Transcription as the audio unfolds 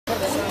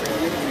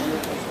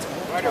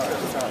Love.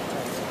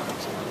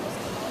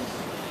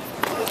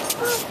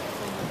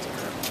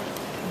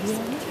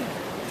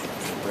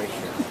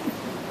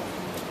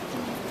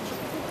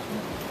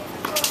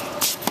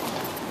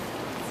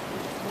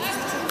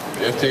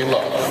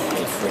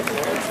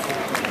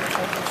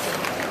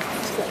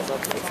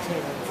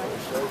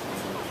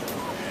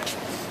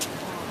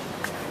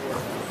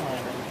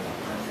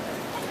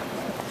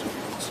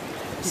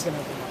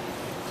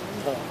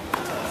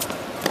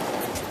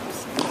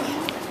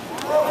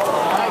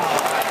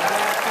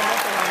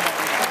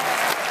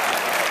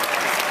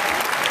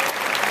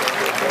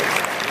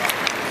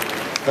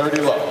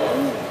 30 love.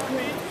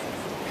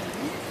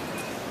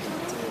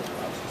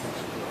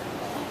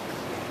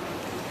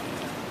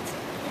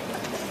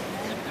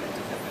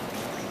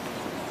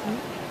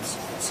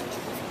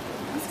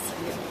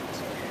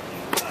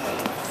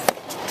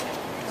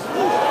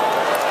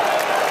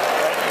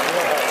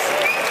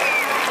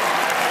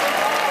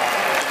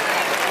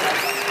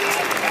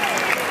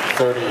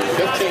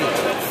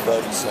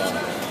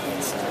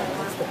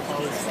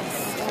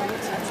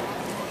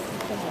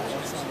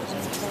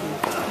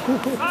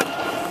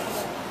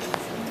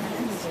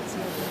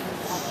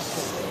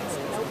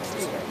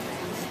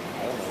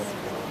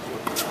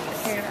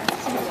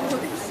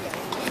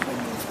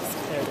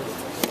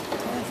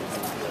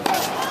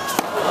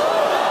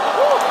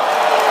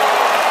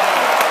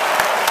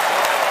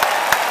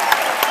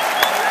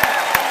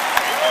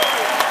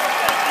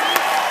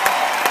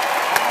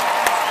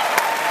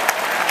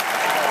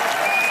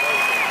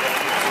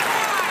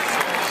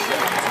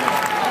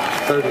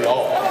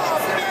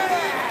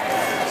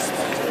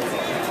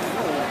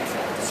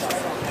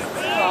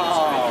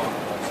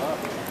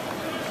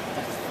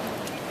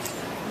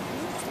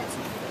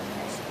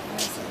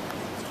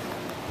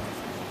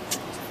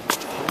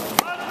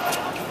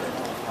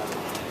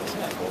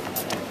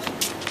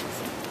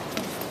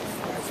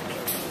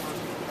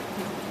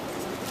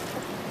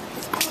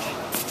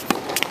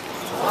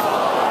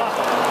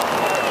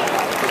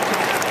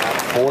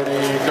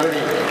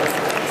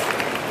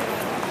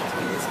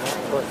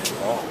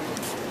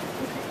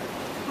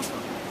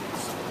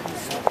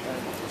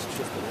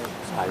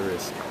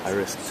 High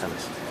risk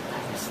tennis.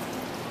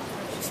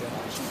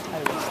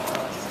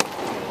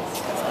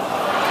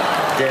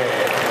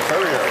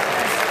 Courier.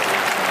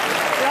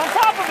 You're on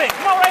top of it.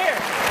 Come on, right here.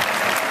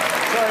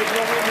 Sorry, you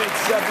only need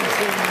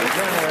 17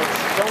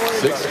 minutes. Don't worry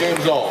 6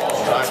 games all.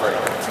 Tiebreak.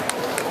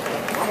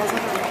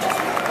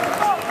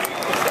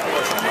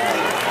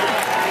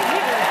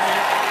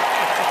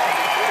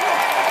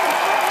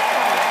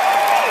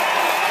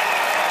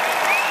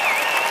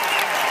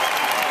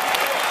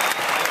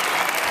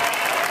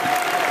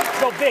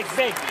 Go big,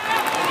 big.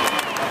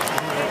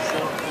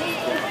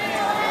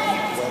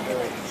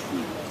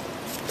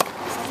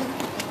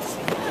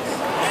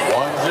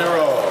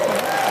 1-0.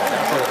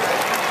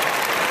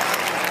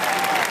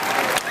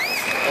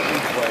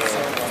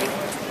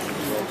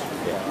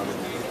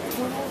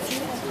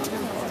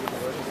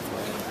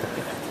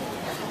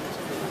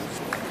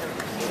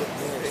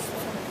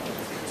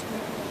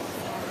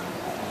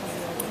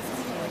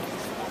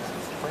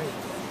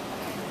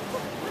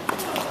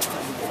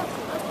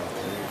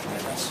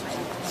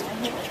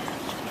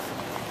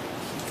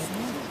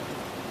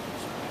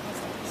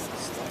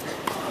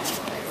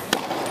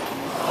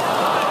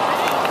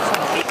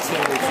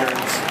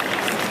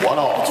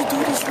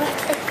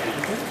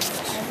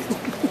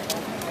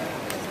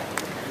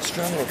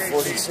 Strong with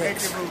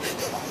 46.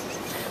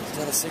 He's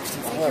at a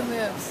 64.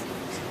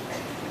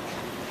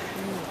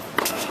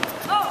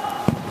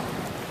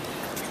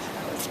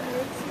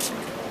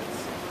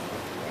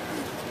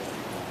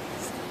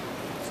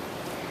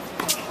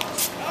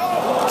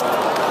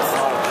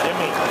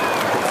 Jimmy.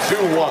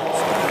 2-1.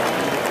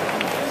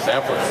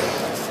 Sampras.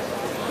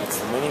 It's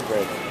the mini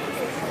break.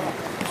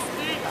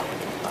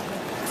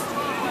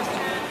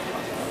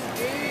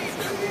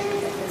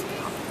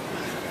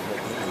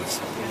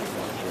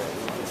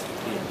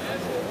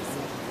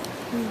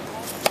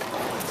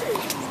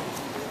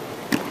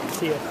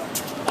 See ya.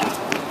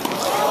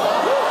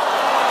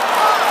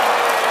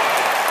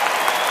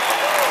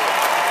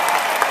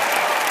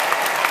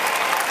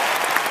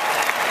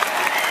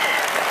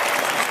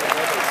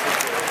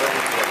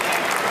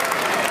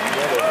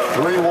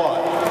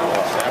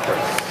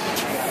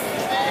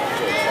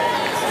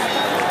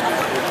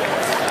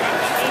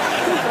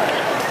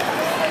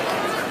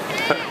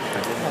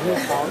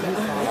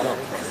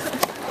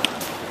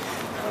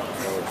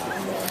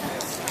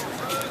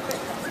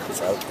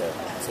 It's out there.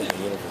 It's in the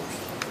universe.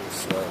 It's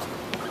slow.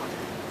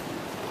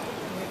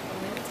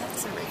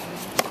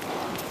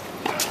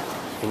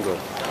 Bingo.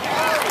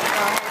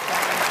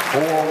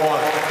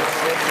 4-1.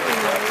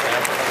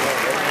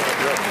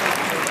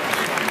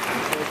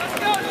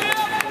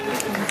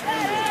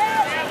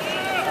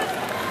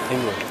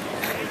 England.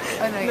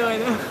 Oh, no, I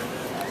know. I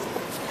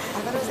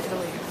thought it was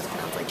Italy. It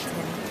sounds like 10.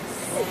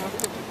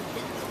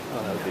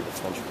 Oh, that would be the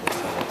French place.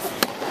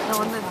 No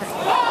one that 4-2.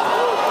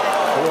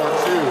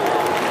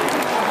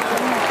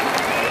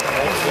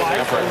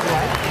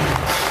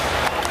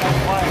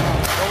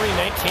 Only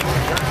 19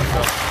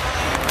 returns.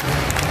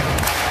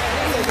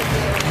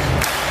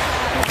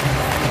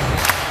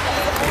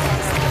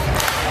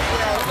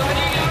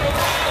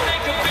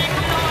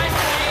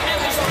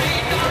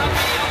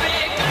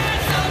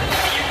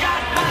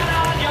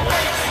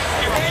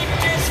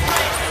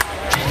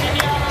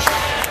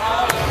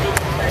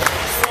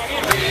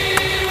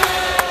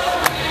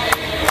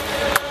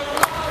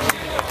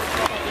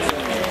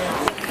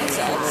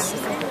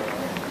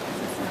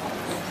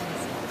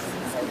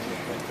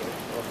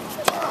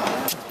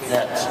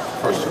 Nets,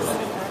 first serve.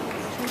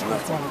 He's going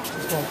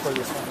for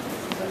this one.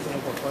 He's going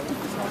to go for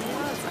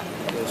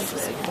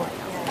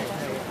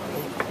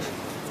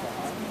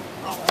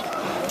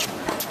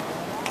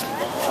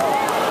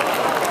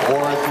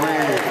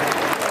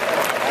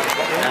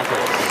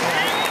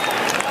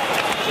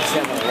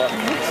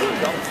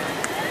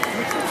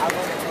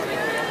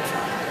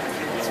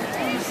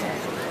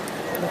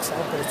Looks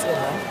like it's in,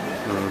 huh?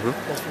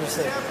 That's what you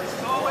say.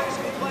 Always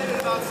complaining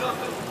about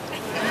something.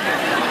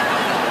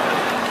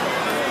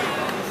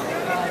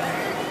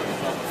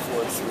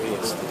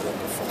 4-3 is the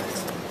double fight.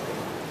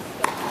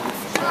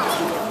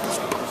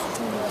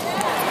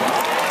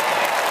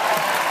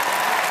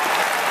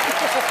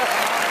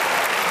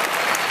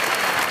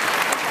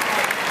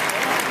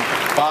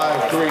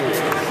 Five, 3,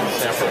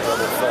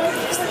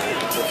 Sampras.